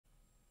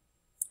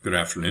Good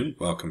afternoon.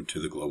 Welcome to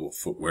the Global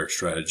Footwear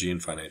Strategy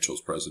and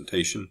Financials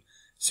presentation.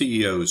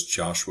 CEOs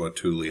Joshua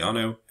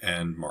Tuliano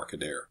and Mark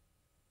Adair.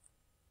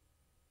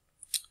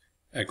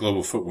 At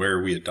Global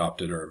Footwear, we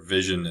adopted our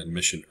vision and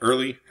mission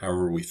early.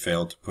 However, we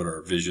failed to put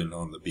our vision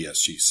on the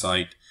BSG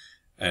site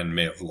and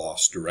may have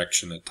lost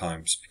direction at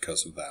times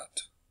because of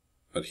that.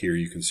 But here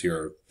you can see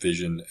our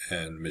vision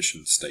and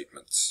mission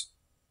statements.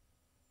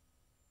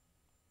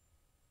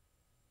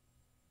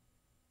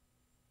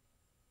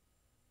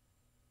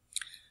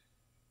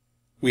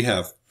 We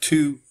have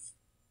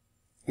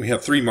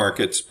three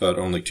markets, but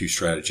only two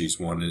strategies.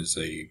 One is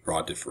a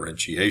broad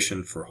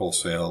differentiation for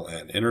wholesale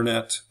and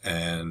internet,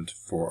 and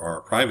for our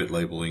private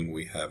labeling,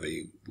 we have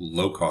a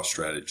low-cost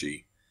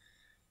strategy,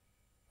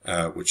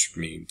 which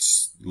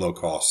means low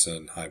cost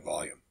and high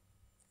volume.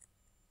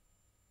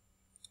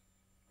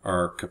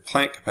 Our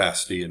plant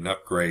capacity and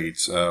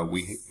upgrades,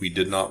 we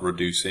did not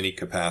reduce any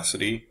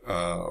capacity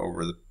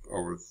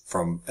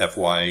from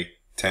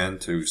FY10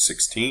 to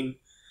 16.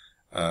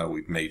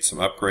 We've made some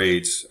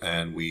upgrades,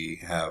 and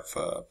we have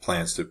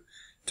plans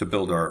to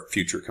build our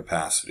future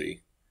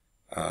capacity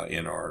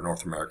in our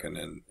North American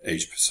and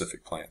Asia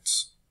Pacific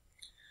plants.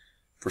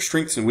 For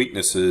strengths and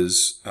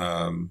weaknesses,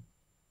 the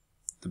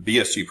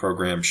BSG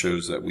program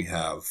shows that we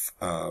have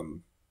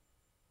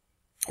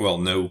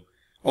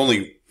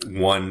only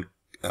one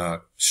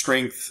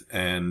strength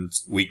and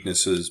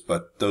weaknesses,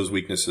 but those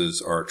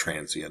weaknesses are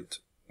transient.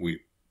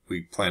 We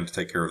plan to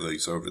take care of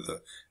these over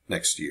the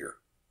next year.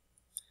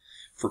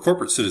 For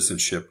corporate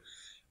citizenship,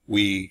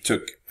 we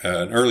took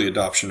an early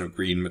adoption of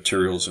green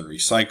materials and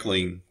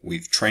recycling.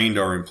 We've trained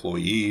our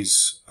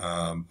employees,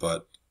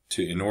 but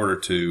in order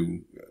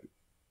to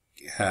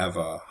have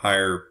a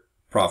higher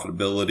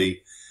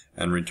profitability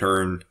and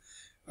return,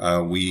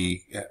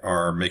 we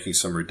are making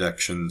some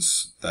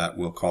reductions that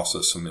will cost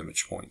us some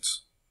image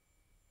points.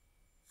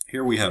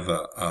 Here we have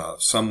a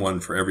someone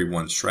for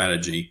everyone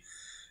strategy,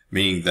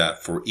 meaning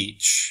that for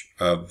each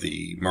of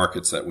the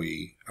markets that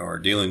we are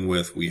dealing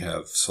with, we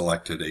have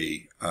selected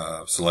a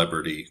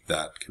celebrity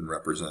that can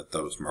represent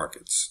those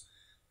markets.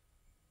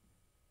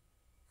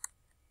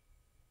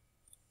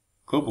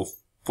 Global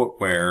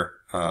Footwear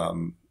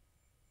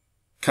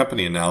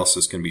company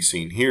analysis can be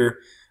seen here,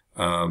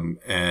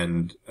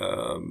 and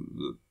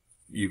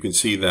you can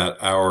see that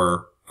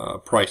our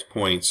price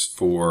points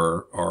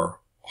for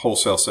our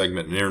wholesale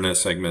segment and internet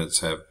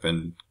segments have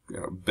been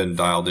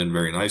dialed in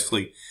very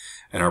nicely.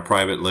 And our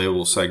private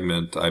label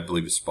segment, I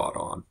believe, is spot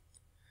on.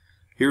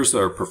 Here's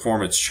our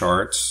performance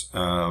charts.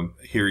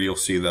 Here you'll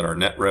see that our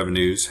net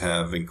revenues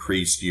have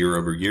increased year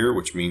over year,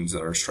 which means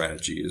that our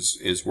strategy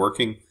is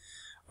working.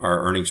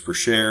 Our earnings per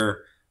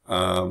share,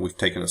 we've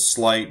taken a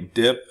slight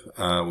dip.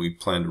 We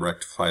plan to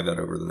rectify that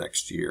over the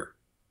next year.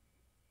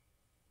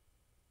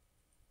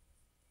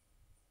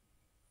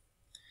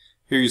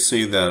 Here you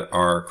see that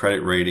our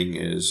credit rating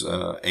is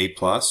A+.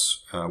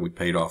 We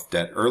paid off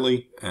debt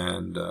early,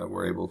 and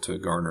we're able to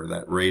garner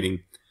that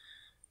rating.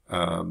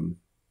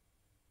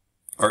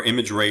 Our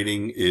image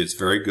rating is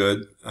very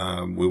good.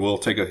 We will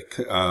take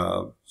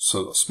a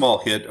small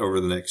hit over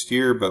the next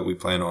year, but we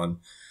plan on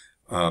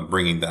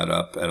bringing that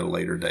up at a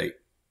later date.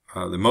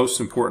 The most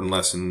important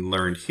lesson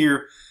learned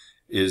here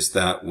is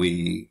that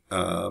we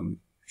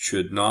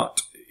should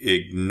not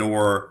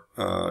ignore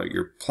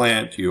your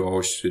plant. You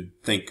always should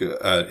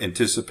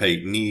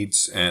anticipate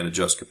needs and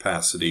adjust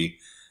capacity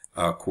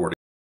accordingly.